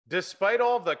Despite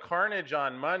all of the carnage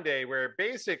on Monday, where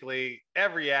basically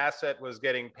every asset was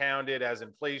getting pounded as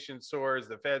inflation soars,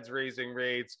 the Fed's raising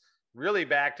rates, really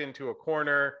backed into a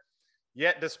corner.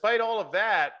 Yet, despite all of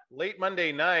that, late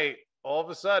Monday night, all of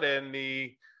a sudden,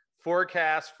 the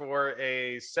forecasts for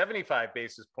a 75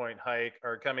 basis point hike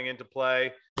are coming into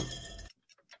play.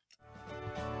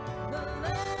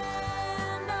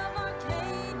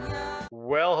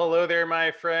 Well, hello there, my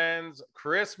friends.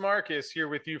 Chris Marcus here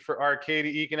with you for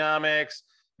Arcadia Economics,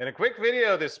 and a quick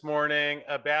video this morning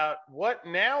about what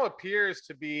now appears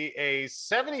to be a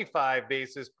 75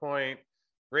 basis point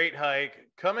rate hike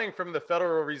coming from the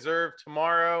Federal Reserve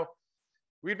tomorrow.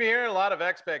 We've been hearing a lot of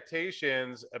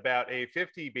expectations about a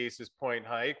 50 basis point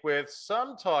hike with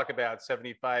some talk about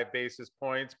 75 basis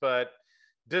points, but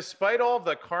despite all of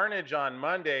the carnage on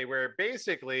Monday, where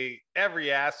basically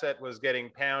every asset was getting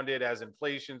pounded as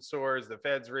inflation soars, the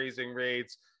Fed's raising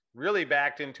rates, really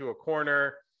backed into a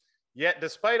corner. Yet,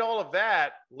 despite all of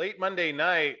that, late Monday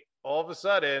night, all of a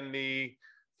sudden, the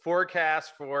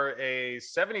forecasts for a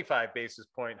 75 basis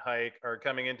point hike are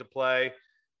coming into play.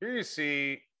 Here you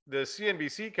see the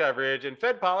CNBC coverage, and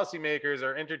Fed policymakers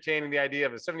are entertaining the idea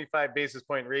of a 75 basis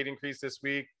point rate increase this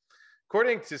week.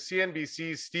 According to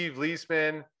CNBC's Steve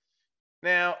Liesman.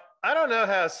 Now, I don't know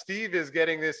how Steve is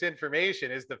getting this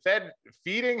information. Is the Fed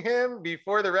feeding him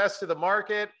before the rest of the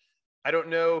market? I don't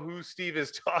know who Steve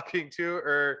is talking to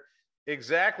or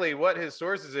exactly what his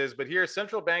sources is, but here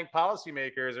central bank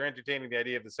policymakers are entertaining the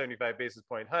idea of the 75 basis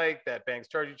point hike that banks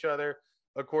charge each other,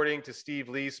 according to Steve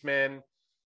Liesman.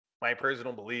 My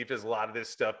personal belief is a lot of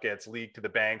this stuff gets leaked to the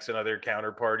banks and other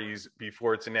counterparties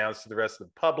before it's announced to the rest of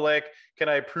the public. Can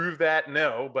I prove that?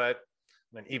 No, but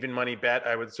an even money bet,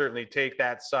 I would certainly take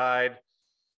that side.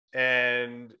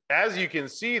 And as you can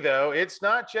see, though, it's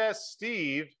not just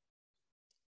Steve.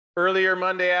 Earlier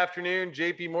Monday afternoon,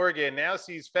 JP Morgan now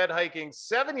sees Fed hiking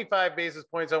 75 basis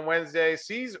points on Wednesday,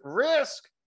 sees risk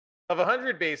of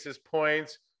 100 basis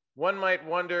points. One might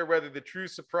wonder whether the true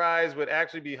surprise would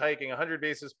actually be hiking 100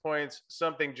 basis points,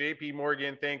 something JP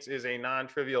Morgan thinks is a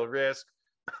non-trivial risk.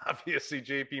 Obviously,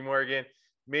 JP Morgan,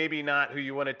 maybe not who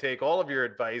you want to take all of your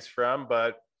advice from,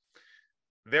 but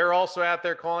they're also out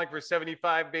there calling for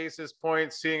 75 basis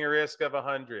points, seeing a risk of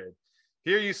 100.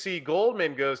 Here you see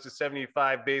Goldman goes to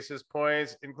 75 basis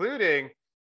points, including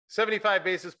 75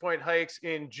 basis point hikes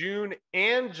in June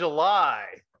and July.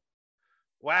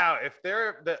 Wow, if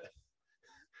they're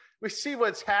we see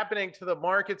what's happening to the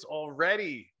markets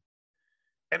already.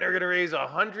 And they're going to raise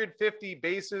 150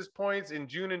 basis points in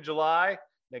June and July.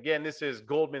 And again, this is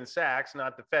Goldman Sachs,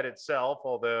 not the Fed itself,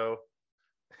 although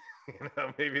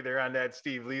maybe they're on that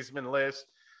Steve Liesman list.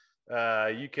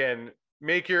 You can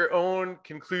make your own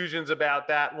conclusions about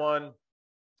that one.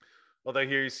 Although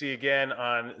here you see again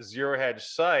on Zero Hedge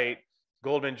site,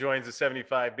 Goldman joins the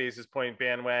 75 basis point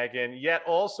bandwagon, yet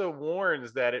also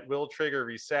warns that it will trigger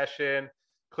recession.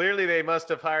 Clearly, they must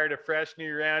have hired a fresh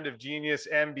new round of genius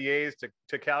MBAs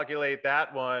to calculate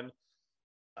that one.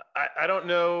 I don't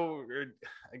know.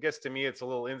 I guess to me, it's a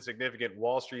little insignificant.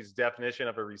 Wall Street's definition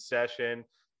of a recession.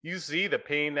 You see the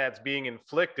pain that's being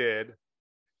inflicted.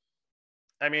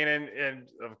 I mean, and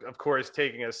of course,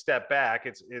 taking a step back,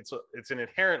 it's an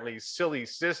inherently silly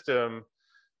system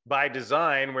by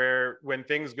design, where when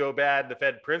things go bad, the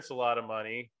Fed prints a lot of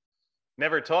money.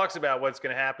 Never talks about what's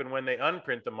going to happen when they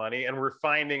unprint the money. And we're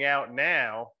finding out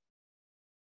now.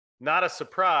 Not a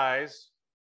surprise.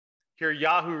 Here,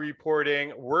 Yahoo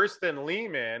reporting worse than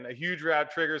Lehman. A huge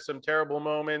rout triggers some terrible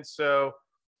moments. So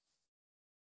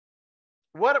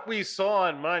what we saw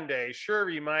on Monday sure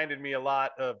reminded me a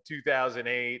lot of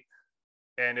 2008.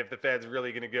 And if the Fed's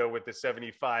really going to go with the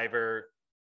 75er,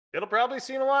 it'll probably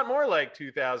seem a lot more like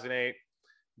 2008.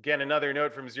 Again, another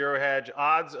note from Zero Hedge,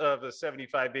 odds of a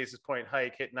 75 basis point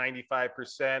hike hit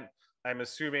 95%. I'm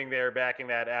assuming they're backing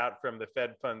that out from the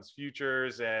Fed funds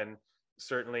futures, and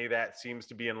certainly that seems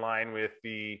to be in line with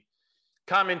the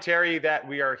commentary that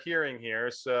we are hearing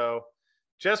here. So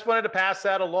just wanted to pass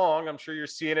that along. I'm sure you're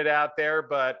seeing it out there,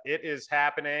 but it is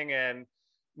happening. And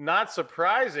not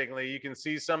surprisingly, you can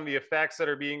see some of the effects that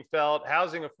are being felt.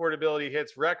 Housing affordability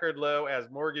hits record low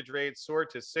as mortgage rates soar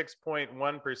to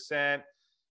 6.1%.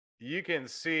 You can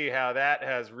see how that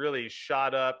has really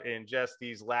shot up in just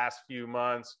these last few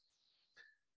months.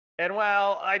 And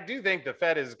while I do think the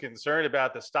Fed is concerned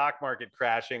about the stock market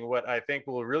crashing, what I think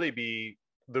will really be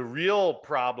the real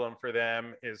problem for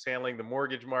them is handling the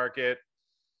mortgage market.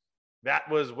 That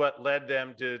was what led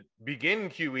them to begin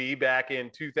QE back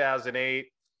in 2008,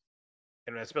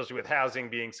 and especially with housing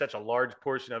being such a large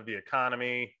portion of the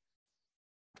economy.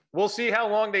 We'll see how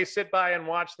long they sit by and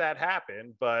watch that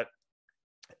happen, but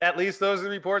At least those are the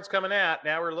reports coming out.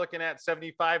 Now we're looking at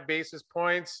 75 basis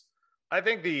points. I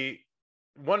think the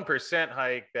 1%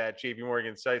 hike that JP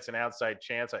Morgan cites an outside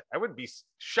chance. I would be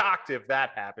shocked if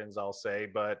that happens, I'll say,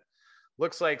 but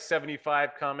looks like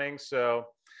 75 coming. So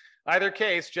either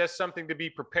case, just something to be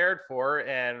prepared for.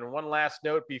 And one last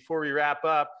note before we wrap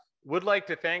up, would like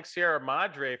to thank Sierra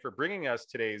Madre for bringing us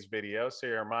today's video.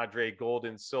 Sierra Madre Gold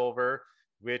and Silver,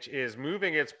 which is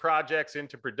moving its projects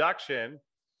into production.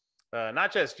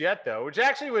 Not just yet, though, which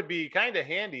actually would be kind of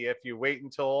handy if you wait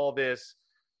until all this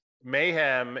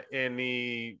mayhem in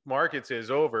the markets is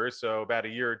over. So about a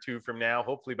year or two from now,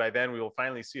 hopefully by then, we will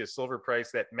finally see a silver price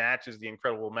that matches the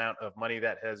incredible amount of money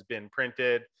that has been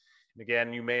printed. And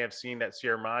again, you may have seen that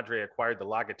Sierra Madre acquired the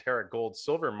La Guatarra gold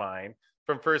silver mine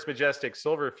from First Majestic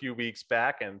Silver a few weeks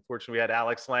back. And fortunately, we had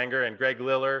Alex Langer and Greg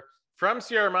Liller from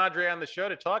Sierra Madre on the show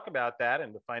to talk about that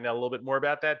and to find out a little bit more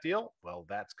about that deal. Well,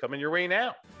 that's coming your way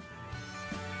now.